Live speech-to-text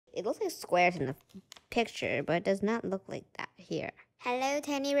It looks like squares in the picture, but it does not look like that here. Hello,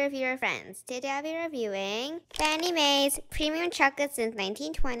 tiny reviewer friends. Today I'll be reviewing Fannie Mae's premium chocolate since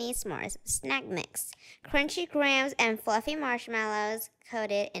 1920 S'mores snack mix. Crunchy grahams and fluffy marshmallows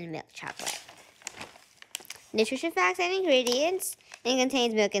coated in milk chocolate. Nutrition facts and ingredients. It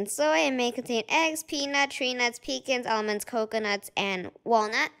contains milk and soy and may contain eggs, peanuts, tree nuts, pecans, almonds, coconuts, and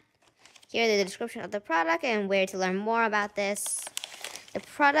walnut. Here is the description of the product and where to learn more about this. The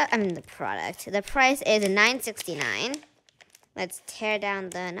price is $9.69. Let's tear down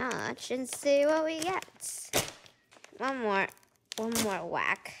the notch and see what we get. One more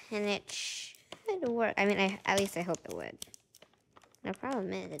whack, and it should work. I mean, at least I hope it would. The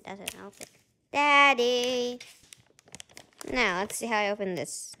problem is it doesn't open. Daddy! Now, let's see how I open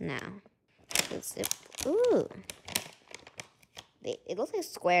this now. Ooh. It looks like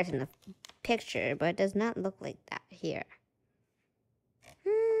squares in the picture, but it does not look like that here.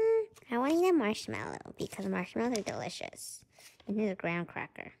 I want to eat a marshmallow because marshmallows are delicious. And here's a graham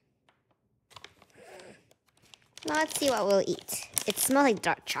cracker. Well, let's see what we'll eat. It smells like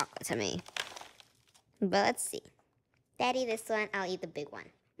dark chocolate to me. But let's see. Daddy, this one, I'll eat the big one.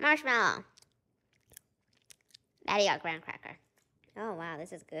 Marshmallow. Daddy got graham cracker. Oh, wow,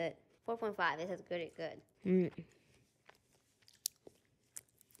 this is good. 4.5, this is good.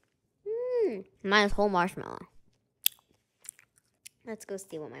 Mine's whole marshmallow. Let's go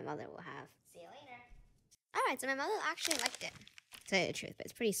see what my mother will have. See you later. Alright, so my mother actually liked it. To tell you the truth, but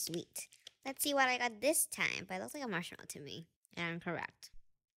it's pretty sweet. Let's see what I got this time. But it looks like a marshmallow to me. And I'm correct.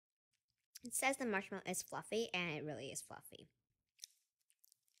 It says the marshmallow is fluffy, and it really is fluffy.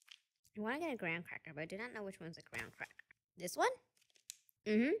 I want to get a graham cracker, but I do not know which one's a graham cracker. This one?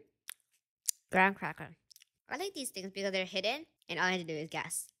 Graham cracker. I like these things because they're hidden, and all I have to do is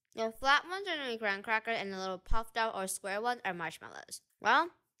guess. The flat ones are normally graham crackers, and the little puffed out or square ones are marshmallows. Well,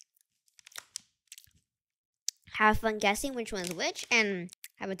 have fun guessing which one's which, and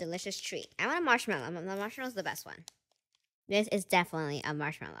have a delicious treat. I want a marshmallow. The marshmallow's the best one. This is definitely a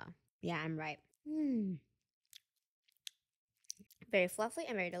marshmallow. Yeah, I'm right. Very fluffy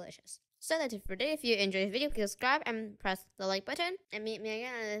and very delicious. So that's it for today. If you enjoyed the video, please subscribe and press the like button. And meet me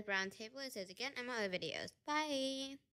again on this brown table. It says again in my other videos. Bye!